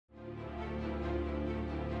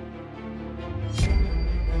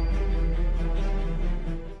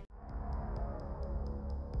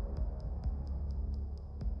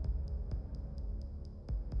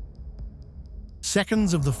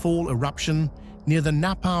seconds of the fall eruption near the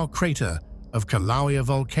Nāpau crater of Kilauea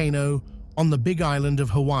Volcano on the Big Island of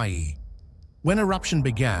Hawaii. When eruption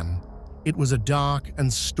began, it was a dark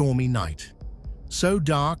and stormy night. So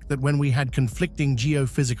dark that when we had conflicting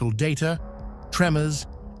geophysical data, tremors,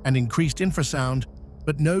 and increased infrasound,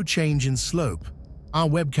 but no change in slope, our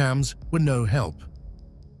webcams were no help.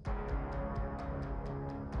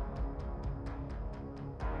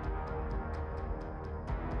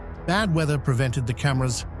 Bad weather prevented the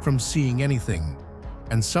cameras from seeing anything,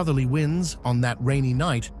 and southerly winds on that rainy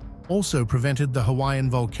night also prevented the Hawaiian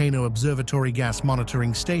Volcano Observatory gas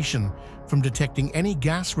monitoring station from detecting any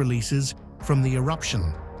gas releases from the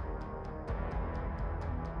eruption.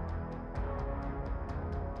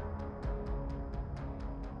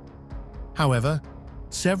 However,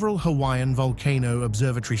 several Hawaiian Volcano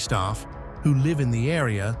Observatory staff who live in the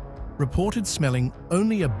area reported smelling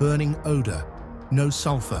only a burning odor, no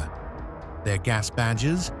sulfur. Their gas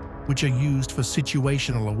badges, which are used for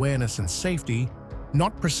situational awareness and safety,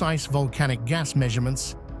 not precise volcanic gas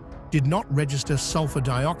measurements, did not register sulfur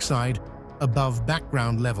dioxide above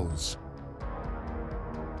background levels.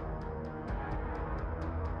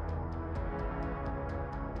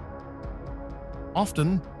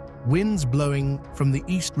 Often, winds blowing from the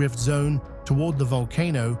East Rift Zone toward the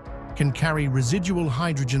volcano can carry residual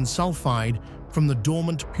hydrogen sulfide from the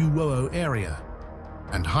dormant Pu'uo area,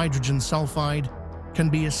 and hydrogen sulfide can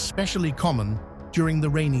be especially common during the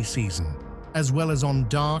rainy season, as well as on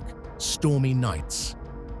dark, stormy nights.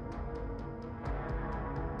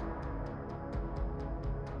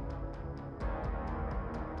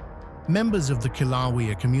 Members of the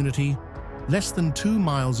Kilauea community, less than 2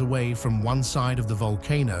 miles away from one side of the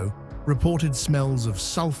volcano, reported smells of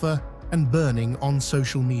sulfur and burning on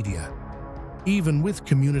social media. Even with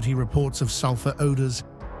community reports of sulfur odors,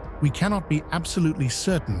 we cannot be absolutely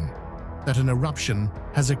certain that an eruption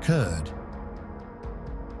has occurred.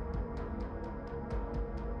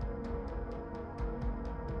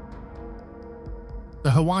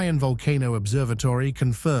 The Hawaiian Volcano Observatory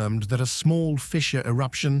confirmed that a small fissure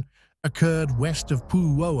eruption occurred west of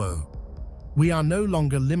Pu'uo. We are no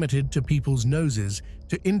longer limited to people's noses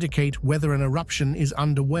to indicate whether an eruption is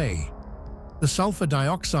underway. The sulfur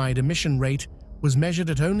dioxide emission rate was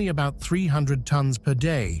measured at only about 300 tons per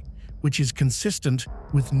day, which is consistent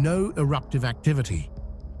with no eruptive activity.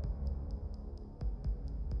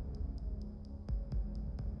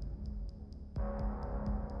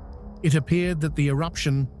 It appeared that the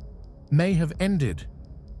eruption may have ended,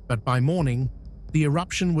 but by morning, the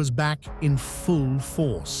eruption was back in full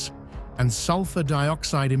force, and sulfur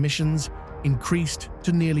dioxide emissions increased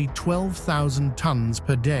to nearly 12,000 tons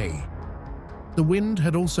per day. The wind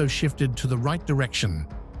had also shifted to the right direction,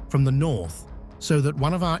 from the north, so that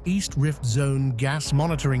one of our East Rift Zone gas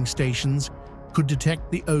monitoring stations could detect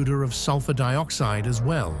the odor of sulfur dioxide as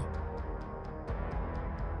well.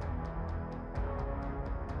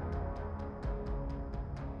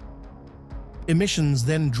 Emissions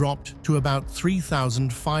then dropped to about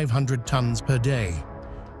 3,500 tons per day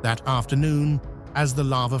that afternoon as the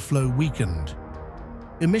lava flow weakened.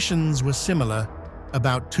 Emissions were similar,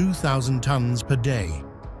 about 2,000 tons per day.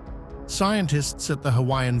 Scientists at the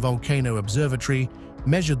Hawaiian Volcano Observatory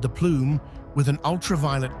measured the plume with an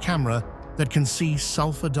ultraviolet camera that can see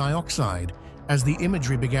sulfur dioxide as the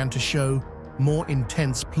imagery began to show more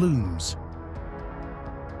intense plumes.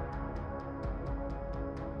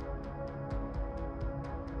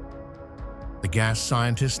 The gas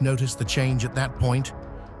scientists noticed the change at that point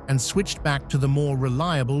and switched back to the more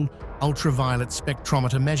reliable ultraviolet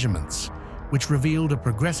spectrometer measurements, which revealed a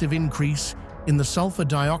progressive increase in the sulfur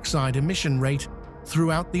dioxide emission rate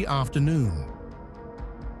throughout the afternoon.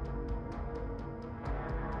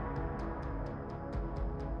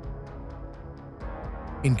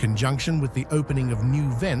 In conjunction with the opening of new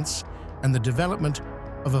vents and the development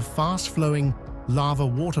of a fast-flowing lava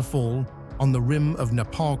waterfall on the rim of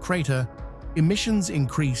Nāpau crater, emissions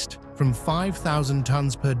increased from 5,000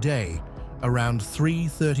 tons per day around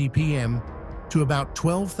 3:30 p.m. to about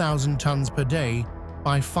 12,000 tons per day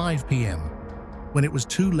by 5 p.m., when it was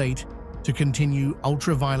too late to continue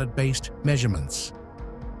ultraviolet-based measurements.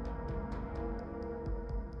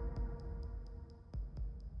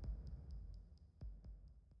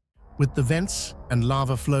 With the vents and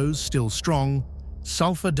lava flows still strong,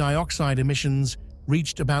 sulfur dioxide emissions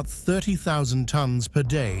reached about 30,000 tons per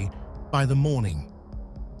day by the morning.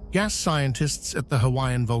 Gas scientists at the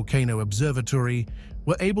Hawaiian Volcano Observatory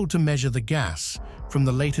were able to measure the gas from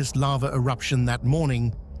the latest lava eruption that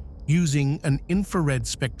morning using an infrared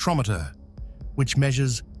spectrometer, which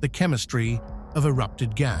measures the chemistry of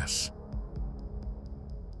erupted gas.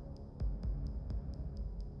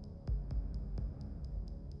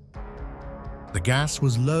 gas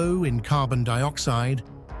was low in carbon dioxide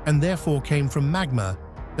and therefore came from magma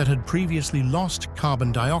that had previously lost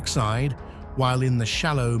carbon dioxide while in the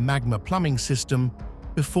shallow magma plumbing system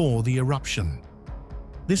before the eruption.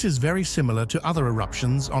 This is very similar to other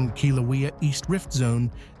eruptions on Kilauea East Rift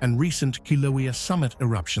Zone and recent Kilauea Summit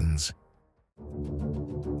eruptions.